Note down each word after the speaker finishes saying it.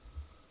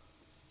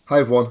Hi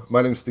everyone,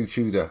 my name's Steve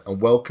Tudor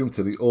and welcome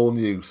to the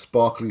all-new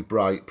Sparkly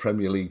Bright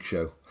Premier League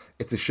show.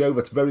 It's a show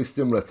that's very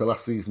similar to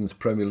last season's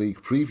Premier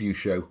League preview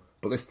show,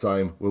 but this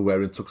time we're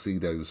wearing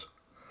tuxedos.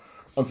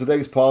 On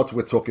today's pod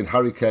we're talking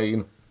Harry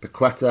Kane,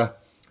 Paqueta,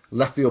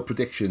 left field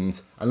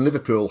predictions and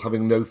Liverpool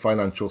having no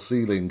financial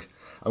ceiling.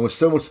 And with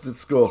so much to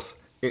discuss,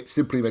 it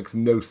simply makes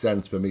no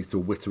sense for me to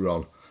witter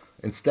on.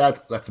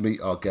 Instead, let's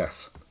meet our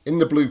guests. In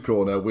the blue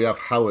corner we have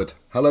Howard.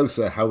 Hello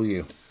sir, how are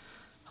you?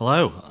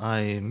 Hello,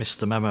 I missed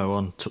the memo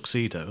on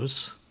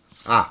tuxedos.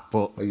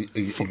 But are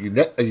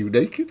you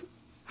naked?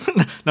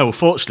 No,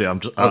 unfortunately,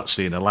 I'm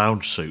actually in a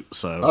lounge suit.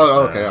 So,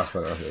 okay, that's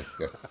fine. Okay,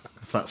 yeah.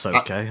 If that's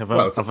okay,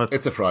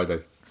 it's a Friday.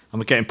 I'm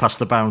getting past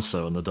the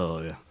bouncer on the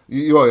door. Yeah,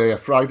 you are. Yeah,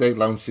 Friday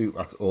lounge suit.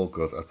 That's all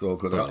good. That's all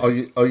good.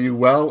 Are you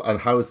well? And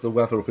how is the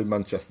weather up in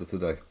Manchester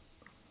today?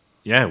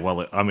 Yeah,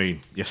 well,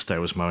 yesterday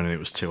was moaning it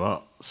was too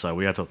hot, so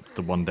we had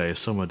the one day of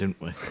summer, didn't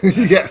we?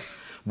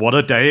 Yes. What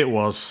a day it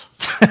was.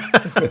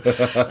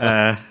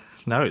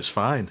 No, it's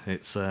fine.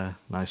 It's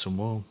nice and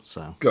warm,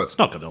 so good. It's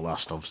not going to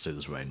last. Obviously,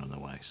 there's rain on the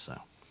way, so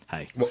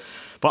hey. What?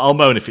 But I'll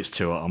moan if it's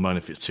too hot. I'll moan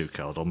if it's too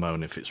cold. I'll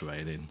moan if it's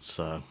raining.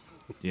 So,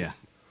 yeah.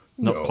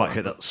 Not quite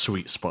hit that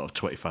sweet spot of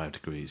 25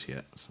 degrees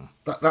yet. So.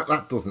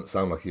 That doesn't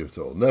sound like you at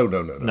all. No.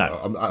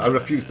 I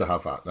refuse to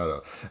have that.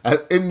 No.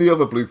 In the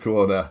other blue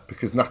corner,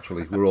 because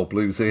naturally we're all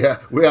blues here,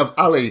 we have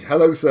Ali.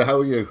 Hello, sir. How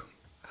are you?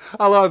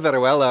 Hello, very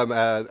well.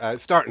 I'm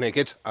stark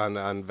naked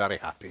and very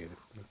happy.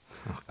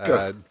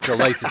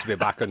 Delighted to be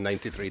back on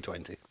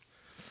 93.20.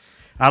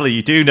 Ali,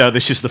 you do know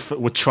this is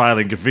we're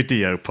trialling a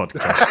video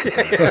podcast.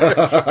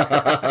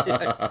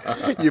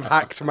 You've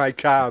hacked my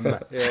cam.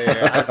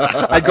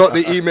 Yeah. I got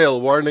the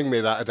email warning me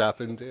that had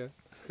happened. Yeah.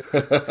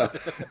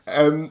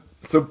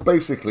 So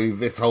basically,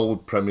 this whole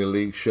Premier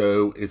League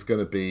show is going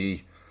to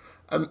be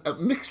a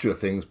mixture of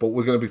things, but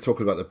we're going to be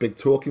talking about the big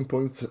talking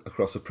points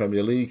across the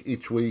Premier League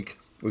each week.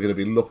 We're going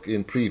to be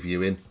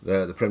previewing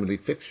the Premier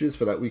League fixtures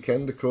for that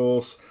weekend, of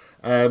course.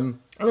 And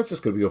there's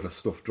just going to be other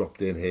stuff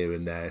dropped in here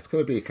and there. It's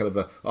going to be kind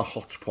of a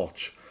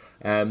hodgepodge.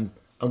 And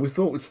we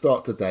thought we'd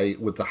start today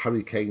with the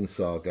Harry Kane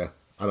saga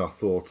and our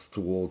thoughts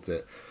towards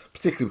it,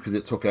 particularly because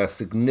it took a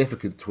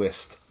significant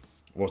twist.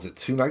 Was it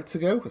 2 nights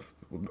ago?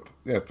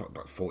 Yeah,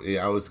 about 48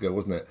 hours ago,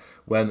 wasn't it?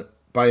 When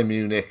Bayern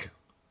Munich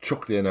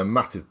chucked in a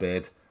massive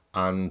bid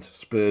and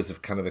Spurs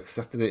have kind of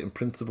accepted it in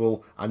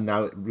principle, and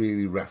now it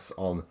really rests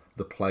on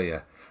the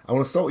player. I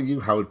want to start with you,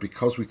 Howard,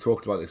 because we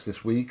talked about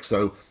this week,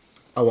 so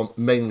I want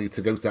mainly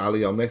to go to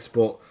Ali on this,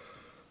 but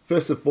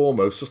first and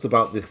foremost, just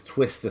about this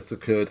twist that's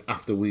occurred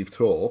after we've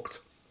talked.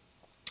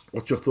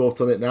 What's your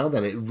thoughts on it now,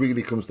 then? It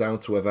really comes down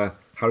to whether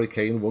Harry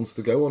Kane wants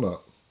to go or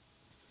not.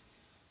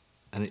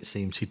 And it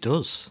seems he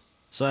does.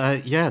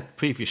 So,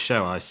 previous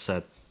show I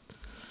said,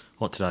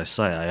 what did I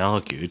say? I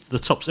argued. It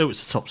was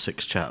the top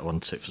 6 chat,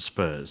 wasn't it, for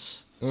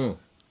Spurs?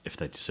 If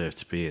they deserve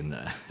to be in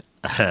there.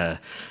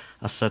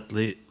 I said,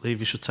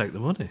 Levy should take the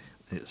money.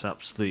 It's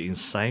absolutely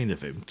insane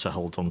of him to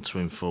hold on to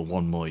him for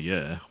one more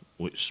year,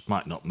 which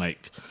might not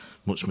make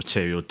much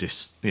material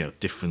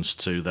difference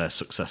to their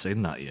success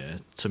in that year,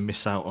 to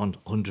miss out on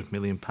 £100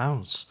 million,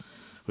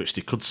 which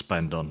they could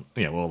spend on,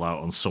 all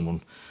out on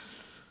someone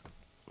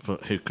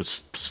who could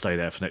stay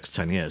there for the next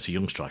 10 years, a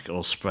young striker,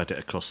 or spread it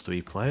across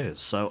 3 players.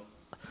 So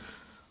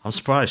I'm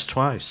surprised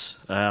twice.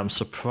 I'm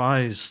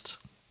surprised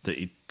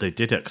that they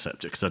did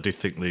accept it, because I do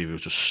think Levy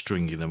was just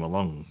stringing them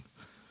along,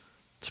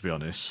 to be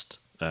honest.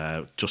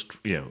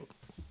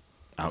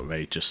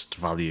 Outrageous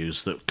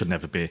values that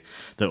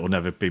will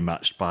never be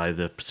matched by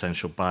the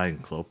potential buying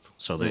club,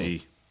 so that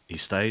he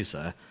stays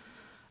there.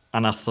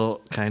 And I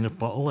thought, kind of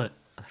bottle it.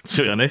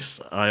 To be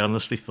honest, I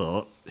honestly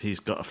thought he's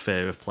got a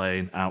fear of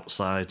playing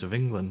outside of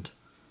England.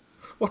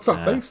 What's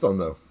that based on,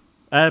 though?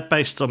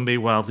 Based on me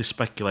wildly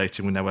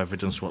speculating with no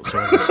evidence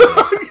whatsoever.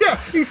 Yeah,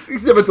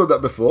 he's never done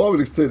that before. I mean,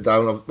 he's turned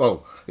down.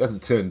 Well, he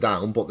hasn't turned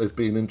down, but there's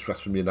been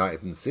interest from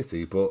United and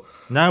City. But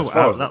no,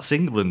 that's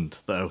England,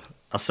 though.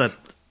 I said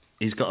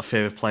he's got a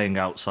fear of playing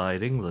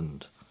outside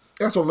England.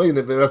 That's what I mean.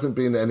 There hasn't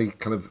been any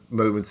kind of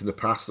moment in the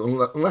past,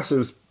 unless there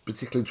was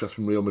particular interest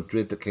from Real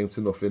Madrid that came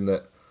to nothing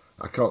that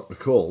I can't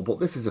recall. But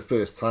this is the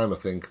first time, I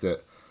think,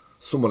 that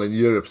someone in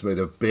Europe's made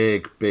a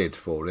big bid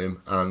for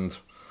him, and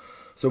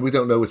so we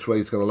don't know which way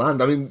he's going to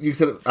land. I mean, you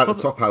said at the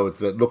top, Howard,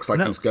 that it looks like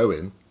he's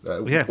going.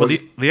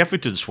 The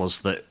evidence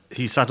was that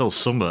he's had all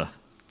summer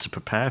to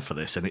prepare for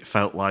this, and it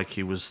felt like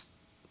it was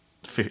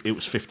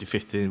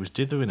 50-50 and he was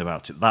dithering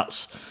about it.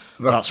 That's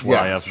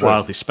why I've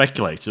wildly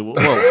speculated. Well,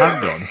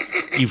 hang on.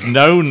 You've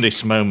known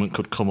this moment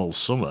could come all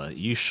summer.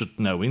 You should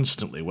know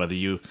instantly whether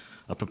you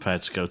are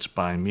prepared to go to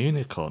Bayern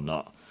Munich or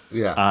not.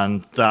 Yeah.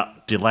 And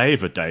that delay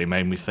of a day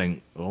made me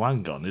think, well,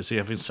 hang on, is he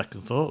having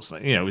second thoughts?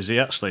 Is he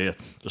actually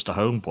just a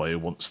homeboy who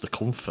wants the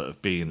comfort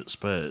of being at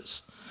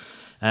Spurs?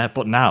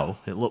 But now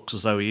it looks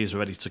as though he is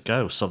ready to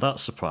go, so that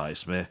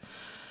surprised me.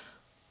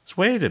 It's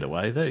weird in a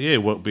way that he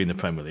won't be in the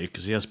Premier League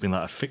because he has been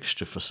like a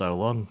fixture for so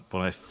long, but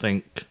I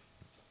think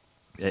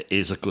it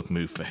is a good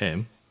move for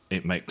him.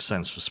 It makes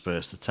sense for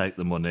Spurs to take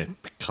the money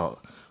because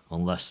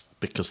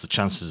the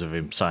chances of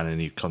him signing a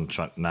new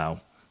contract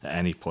now at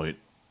any point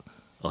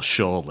are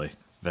surely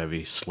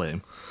very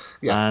slim.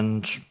 Yeah.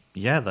 And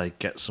they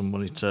get some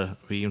money to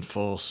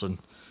reinforce, and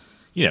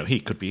he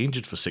could be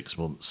injured for 6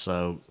 months,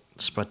 so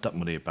spread that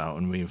money about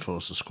and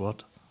reinforce the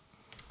squad.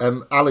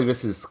 Ali,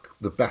 this is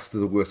the best of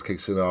the worst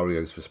case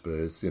scenarios for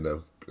Spurs. It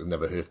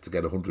never hurts to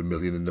get 100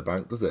 million in the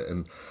bank, does it?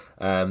 And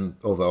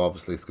although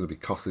obviously it's going to be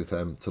costly to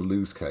them to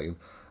lose Kane,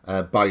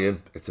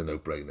 Bayern, it's a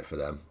no-brainer for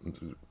them.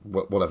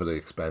 Whatever the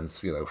expense,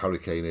 Harry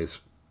Kane is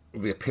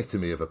the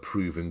epitome of a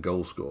proven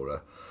goal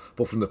scorer.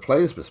 But from the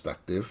player's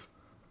perspective,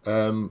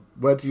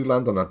 where do you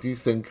land on that? Do you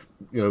think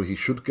he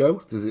should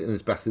go? Is it in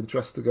his best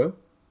interest to go?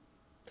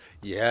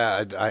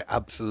 Yeah, I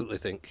absolutely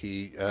think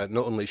he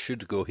not only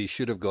should go, he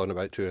should have gone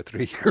about 2 or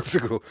 3 years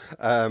ago.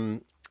 I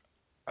mean,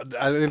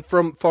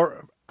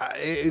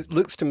 it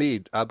looks to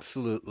me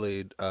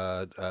absolutely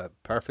a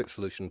perfect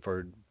solution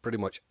for pretty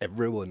much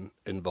everyone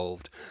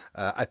involved.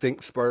 I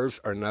think Spurs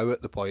are now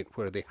at the point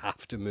where they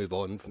have to move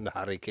on from the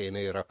Harry Kane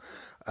era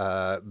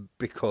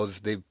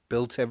because they've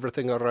built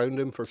everything around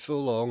him for so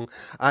long.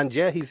 And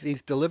yeah,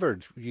 he's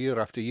delivered year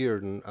after year,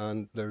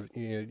 and there's,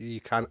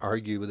 you can't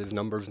argue with his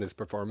numbers and his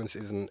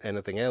performances and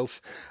anything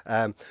else.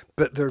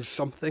 But there's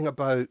something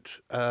about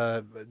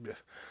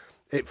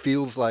it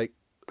feels like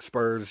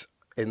Spurs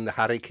in the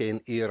Harry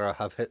Kane era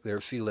have hit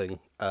their ceiling,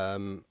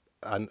 and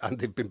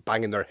they've been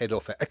banging their head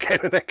off it again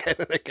and again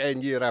and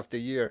again, year after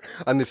year,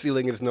 and the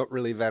ceiling is not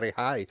really very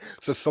high.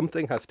 So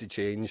something has to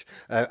change.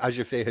 As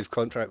you say, his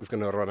contract was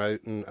going to run out,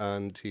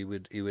 and he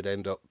would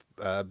end up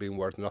being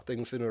worth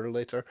nothing sooner or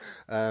later.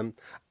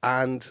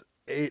 And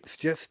it's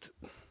just,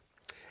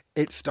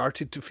 it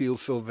started to feel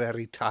so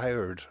very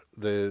tired.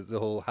 The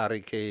whole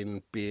Harry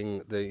Kane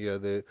being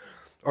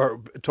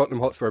or Tottenham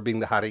Hotspur being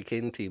the Harry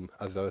Kane team,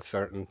 as a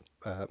certain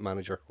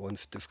manager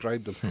once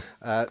described them.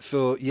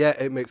 So yeah,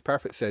 it makes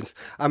perfect sense.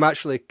 I'm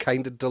actually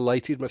kind of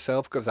delighted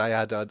myself because I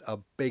had a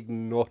big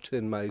knot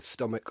in my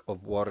stomach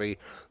of worry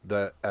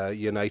that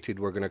United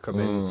were going to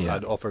come in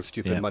and offer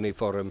stupid money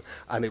for him,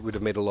 and it would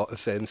have made a lot of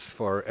sense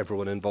for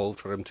everyone involved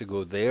for him to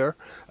go there.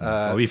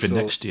 Or even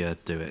next year,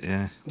 do it,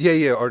 yeah.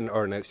 Yeah,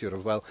 or next year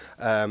as well.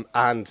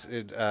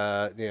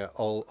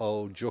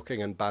 All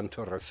joking and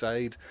banter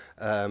aside,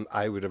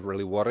 I would have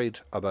really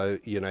worried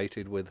about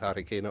United with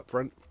Harry Kane up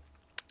front.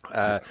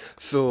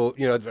 So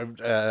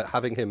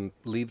having him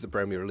leave the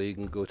Premier League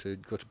and go to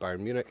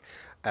Bayern Munich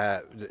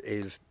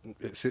it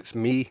suits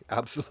me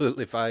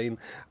absolutely fine,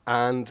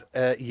 and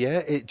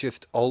it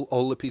just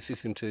all the pieces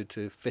seem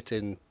to fit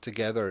in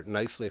together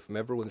nicely from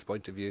everyone's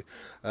point of view.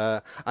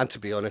 And to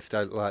be honest,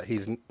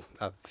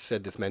 I've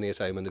said this many a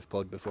time in this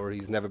pod before.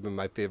 He's never been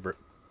my favourite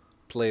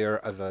player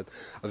as a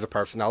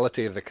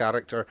personality, as a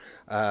character,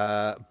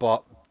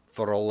 but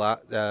for all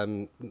that,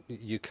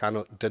 you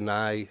cannot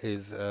deny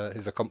his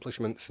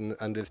accomplishments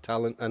and his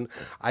talent, and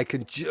I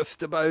can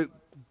just about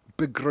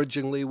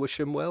begrudgingly wish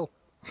him well.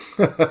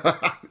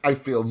 I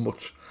feel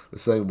much the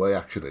same way,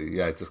 actually.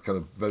 Yeah, just kind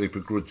of very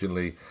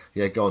begrudgingly,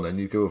 go on, and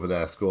you go over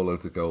there, score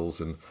loads of goals,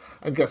 and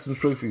get some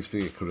trophies for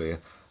your career.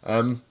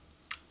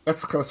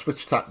 Let's kind of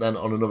switch tack then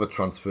on another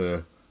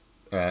transfer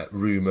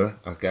rumour,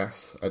 I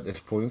guess, at this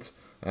point.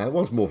 It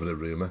was more than a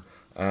rumour.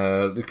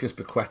 Lucas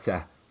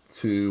Paqueta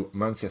to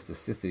Manchester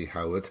City,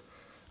 Howard.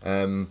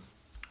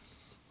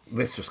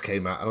 This just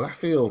came out of left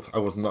field. I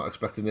was not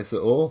expecting this at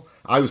all.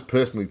 I was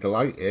personally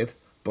delighted,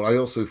 but I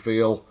also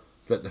feel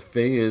that the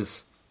fee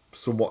is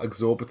somewhat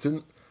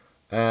exorbitant.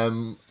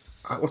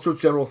 What's your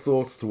general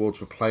thoughts towards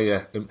the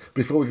player?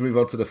 Before we move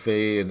on to the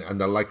fee and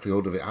the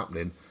likelihood of it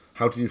happening,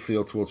 how do you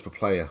feel towards the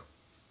player?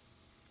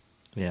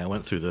 Yeah, I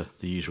went through the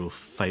usual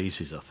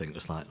phases, I think. It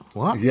was like,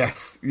 what?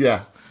 Yes,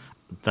 yeah.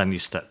 Then you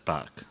step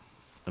back,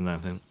 and then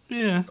think,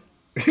 yeah.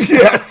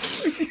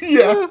 Yes,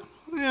 yeah.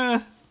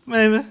 Yeah,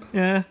 maybe,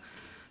 yeah.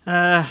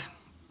 The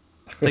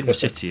thing with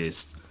City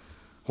is,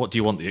 what do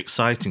you want, the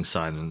exciting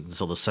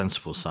signings or the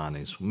sensible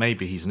signings?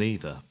 Maybe he's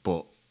neither,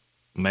 but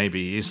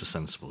maybe he is a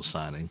sensible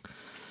signing.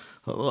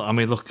 I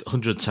mean, look,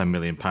 £110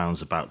 million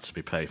about to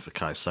be paid for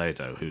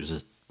Caicedo, who's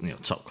a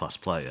top-class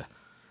player.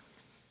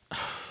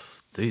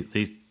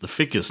 The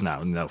figures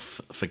now,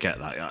 forget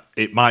that.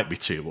 It might be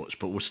too much,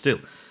 but we're still...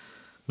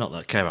 Not that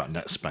I care about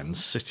net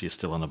spends. City is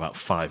still on about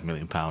 £5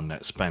 million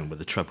net spend with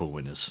the treble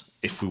winners.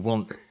 If we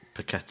want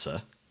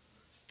Paqueta,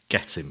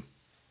 get him.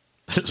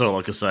 That's all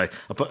I can say.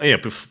 But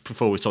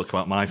before we talk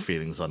about my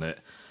feelings on it,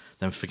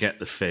 then forget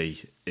the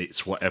fee.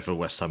 It's whatever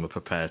West Ham are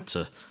prepared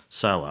to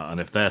sell at.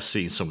 And if they're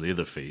seeing some of the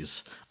other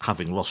fees,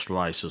 having lost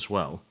Rice as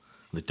well,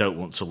 and they don't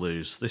want to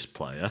lose this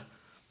player,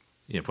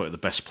 probably the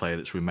best player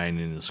that's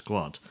remaining in the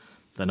squad,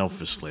 then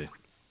obviously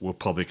we're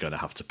probably going to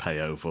have to pay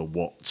over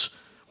what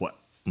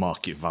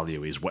market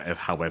value is,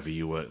 however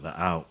you work that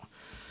out.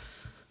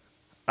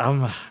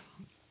 I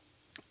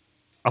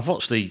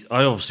obviously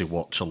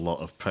watch a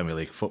lot of Premier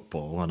League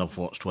football, and I've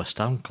watched West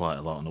Ham quite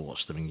a lot, and I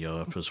watched them in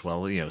Europe as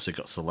well. As it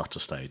got to the latter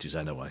stages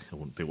anyway, I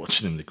wouldn't be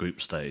watching them in the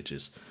group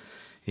stages.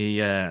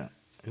 I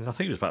think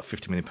it was about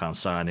 £50 million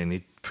signing.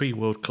 He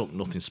pre-World Cup,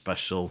 nothing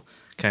special.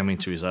 Came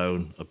into his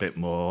own a bit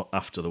more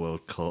after the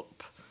World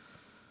Cup.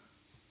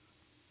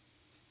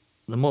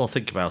 the more I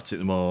think about it,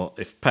 the more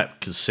if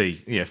Pep can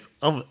see,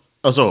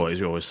 as always,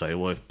 we always say,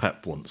 well, if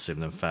Pep wants him,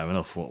 then fair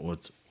enough. What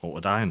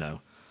would I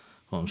know?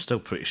 Well, I'm still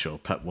pretty sure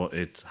Pep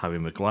wanted Harry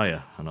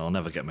Maguire, and I'll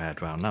never get my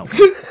head around that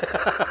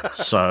one.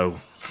 So,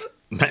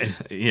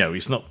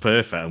 he's not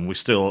perfect, and we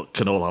still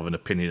can all have an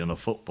opinion on a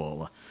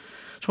footballer.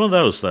 It's one of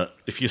those that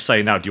if you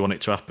say now, do you want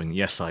it to happen?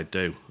 Yes, I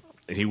do.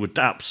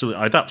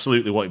 I'd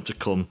absolutely want him to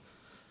come,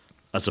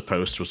 as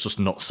opposed to us just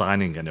not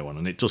signing anyone,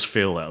 and it does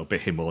feel like it'll be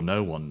him or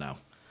no one now.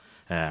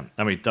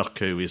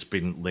 Doku has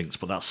been linked,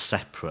 but that's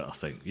separate, I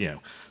think.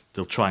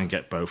 They'll try and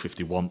get both if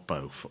they want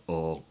both,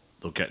 or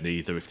they'll get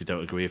neither if they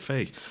don't agree a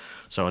fee.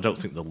 So I don't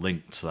think they're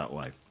linked that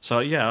way. So,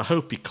 I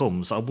hope he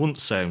comes. I wouldn't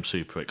say I'm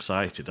super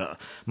excited.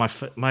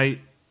 My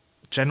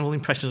general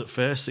impression at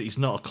first that he's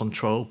not a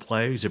control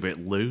player, he's a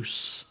bit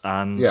loose.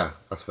 And yeah,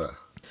 that's fair.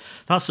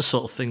 That's the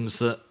sort of things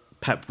that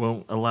Pep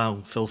won't allow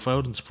Phil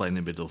Foden to play in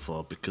the middle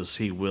for, because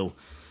he will,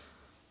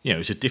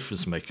 he's a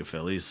difference maker,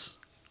 Phil.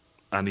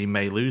 And he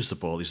may lose the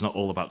ball. He's not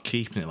all about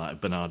keeping it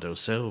like Bernardo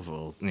Silva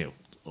or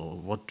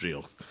Rodri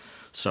or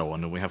so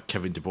on. And we have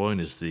Kevin De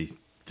Bruyne as the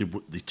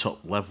top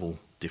level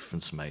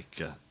difference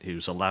maker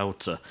who's allowed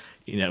to,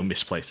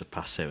 misplace a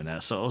pass here and there.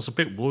 So I was a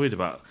bit worried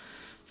about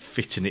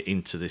fitting it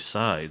into this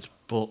side.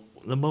 But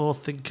the more I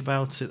think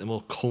about it, the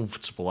more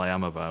comfortable I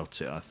am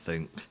about it, I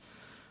think.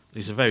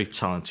 He's a very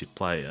talented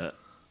player.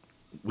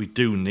 We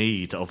do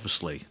need,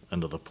 obviously,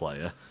 another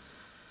player.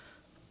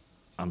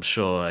 I'm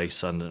sure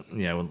Ace and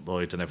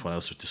Lloyd and everyone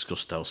else have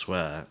discussed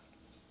elsewhere.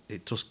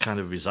 It does kind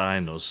of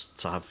resign us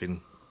to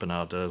having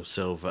Bernardo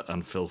Silva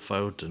and Phil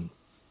Foden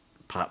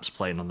perhaps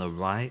playing on the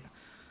right.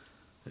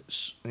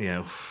 It's,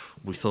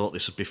 we thought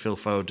this would be Phil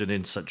Foden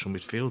in central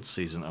midfield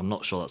season. I'm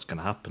not sure that's going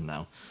to happen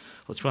now.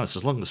 But to be honest,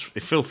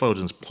 if Phil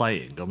Foden's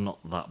playing, I'm not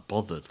that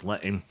bothered.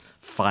 Let him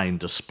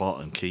find a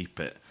spot and keep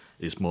it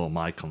is more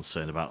my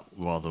concern about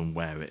rather than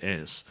where it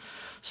is.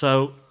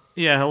 So,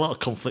 a lot of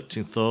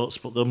conflicting thoughts,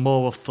 but the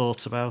more I've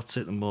thought about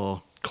it, the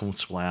more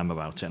comfortable I am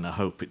about it, and I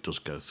hope it does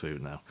go through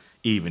now,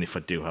 even if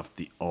I do have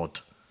the odd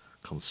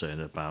concern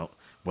about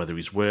whether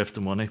he's worth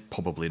the money,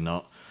 probably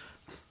not,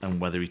 and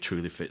whether he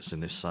truly fits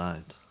in this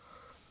side.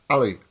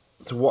 Ali,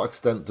 to what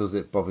extent does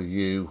it bother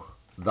you,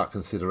 that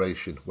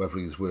consideration, whether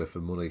he's worth the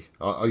money?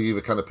 Are you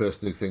the kind of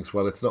person who thinks,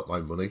 well, it's not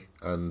my money,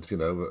 and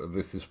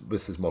this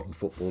is modern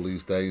football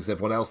these days,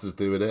 everyone else is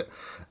doing it,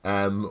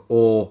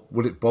 or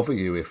would it bother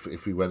you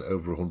if we went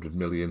over 100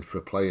 million for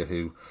a player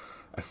who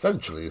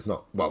essentially is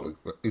not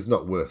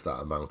worth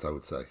that amount, I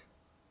would say?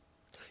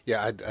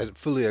 Yeah, I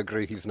fully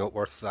agree he's not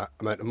worth that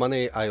amount of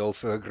money. I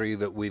also agree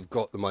that we've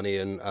got the money,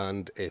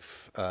 and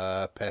if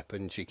Pep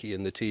and Cheeky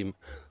and the team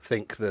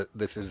think that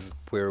this is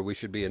where we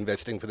should be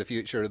investing for the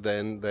future,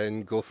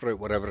 then go for it.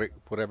 Whatever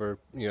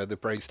the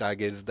price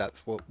tag is,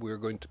 that's what we're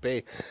going to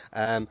pay.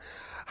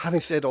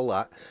 Having said all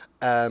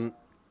that,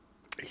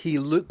 he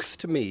looks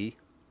to me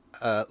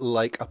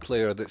like a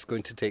player that's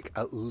going to take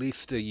at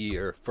least a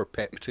year for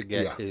Pep to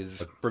get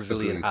his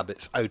Brazilian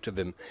habits out of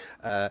him.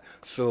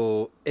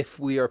 So if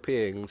we are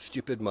paying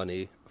stupid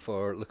money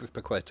for Lucas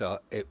Paqueta,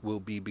 it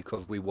will be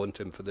because we want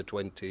him for the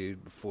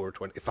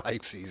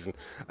 24-25 season,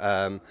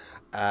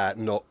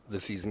 not the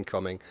season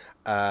coming.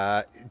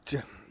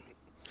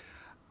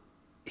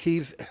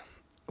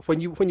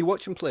 When you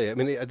watch him play, I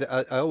mean,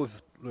 I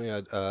always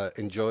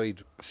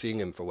enjoyed seeing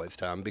him for West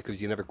Ham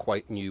because you never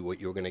quite knew what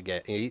you were going to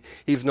get.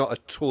 He's not a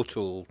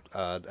total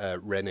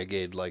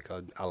renegade like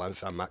Alain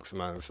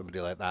Saint-Maximin or somebody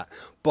like that,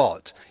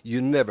 but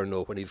you never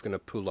know when he's going to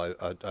pull out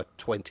a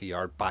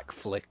 20-yard back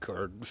flick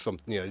or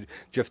something,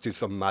 just do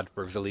some mad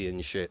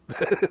Brazilian shit.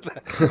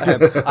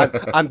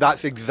 and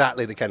that's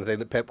exactly the kind of thing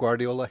that Pep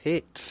Guardiola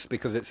hates,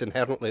 because it's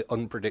inherently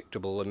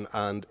unpredictable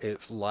and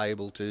it's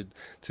liable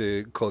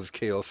to cause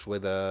chaos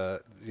with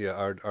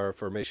our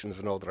formations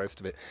and all the rest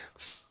of it.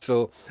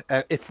 So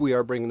if we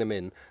are bringing them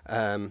in,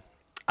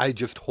 I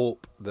just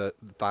hope that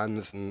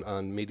fans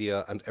and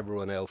media and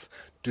everyone else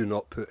do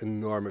not put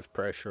enormous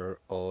pressure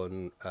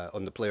on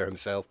the player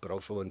himself, but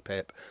also on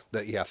Pep,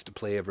 that he has to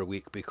play every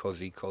week because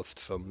he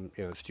costs some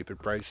stupid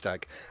price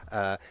tag.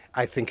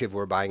 I think if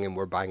we're buying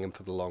him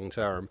for the long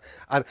term.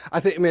 And I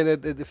think,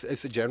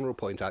 it's a general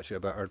point actually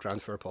about our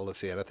transfer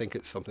policy, and I think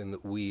it's something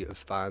that we as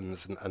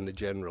fans and the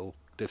general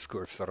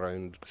discourse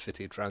around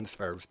City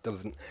transfers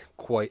doesn't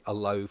quite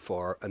allow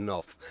for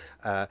enough,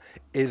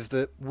 is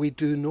that we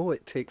do know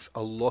it takes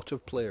a lot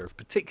of players,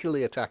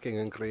 particularly attacking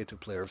and creative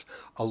players,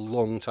 a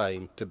long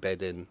time to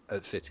bed in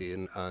at City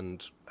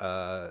and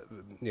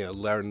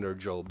learn their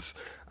jobs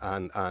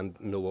and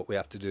know what we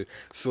have to do.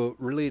 So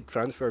really,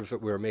 transfers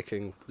that we're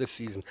making this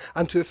season,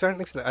 and to a certain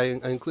extent, I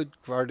include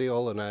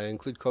Gvardiol and I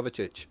include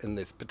Kovacic in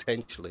this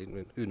potentially. I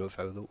mean, who knows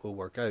how that will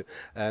work out?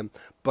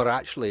 But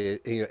actually,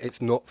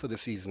 it's not for the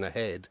season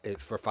ahead;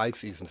 it's for 5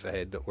 seasons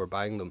ahead that we're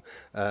buying them,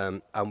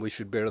 and we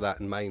should bear that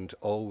in mind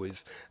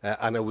always.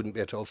 And I wouldn't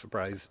be at all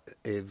surprised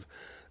if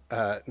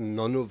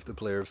none of the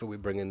players that we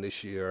bring in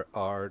this year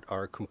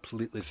are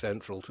completely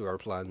central to our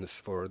plans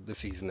for the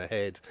season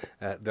ahead.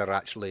 They're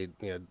actually,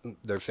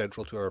 they're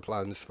central to our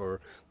plans for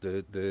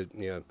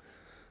the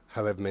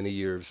however many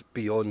years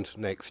beyond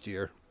next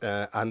year.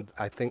 And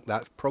I think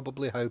that's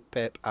probably how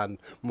Pep and,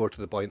 more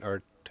to the point,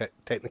 our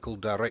technical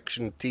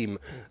direction team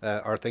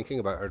are thinking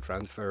about our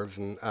transfers.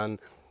 And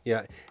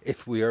yeah,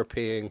 if we are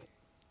paying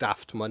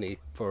daft money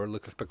for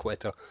Lucas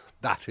Paqueta,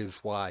 that is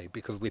why,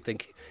 because we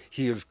think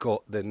he has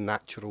got the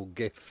natural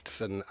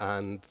gifts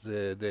and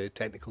the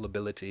technical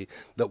ability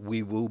that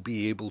we will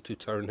be able to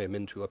turn him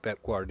into a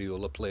Pep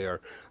Guardiola player,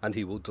 and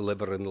he will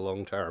deliver in the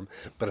long term.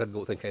 But I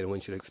don't think anyone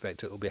should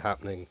expect it will be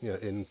happening,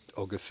 in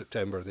August,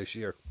 September this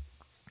year.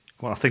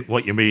 Well, I think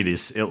what you mean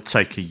is it'll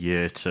take a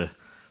year to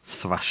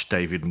thrash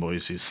David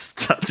Moyes'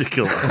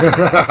 tactical.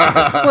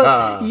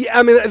 Well, yeah,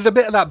 I mean, there's a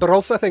bit of that, but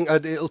also I think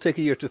it'll take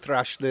a year to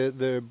thrash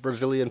the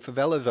Brazilian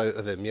favelas out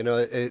of him.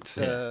 It's.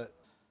 Yeah.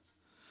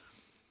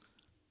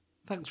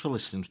 Thanks for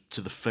listening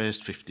to the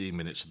first 15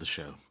 minutes of the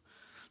show.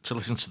 To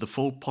listen to the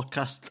full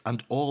podcast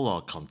and all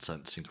our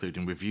content,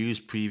 including reviews,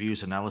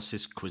 previews,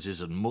 analysis,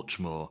 quizzes, and much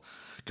more,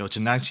 go to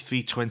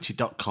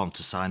 9320.com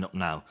to sign up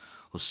now,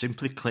 or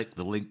simply click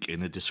the link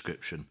in the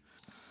description.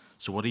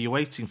 So what are you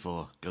waiting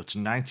for? Go to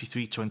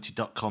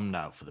 9320.com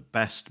now for the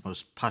best,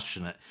 most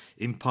passionate,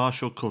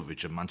 impartial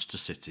coverage of Manchester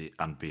City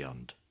and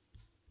beyond.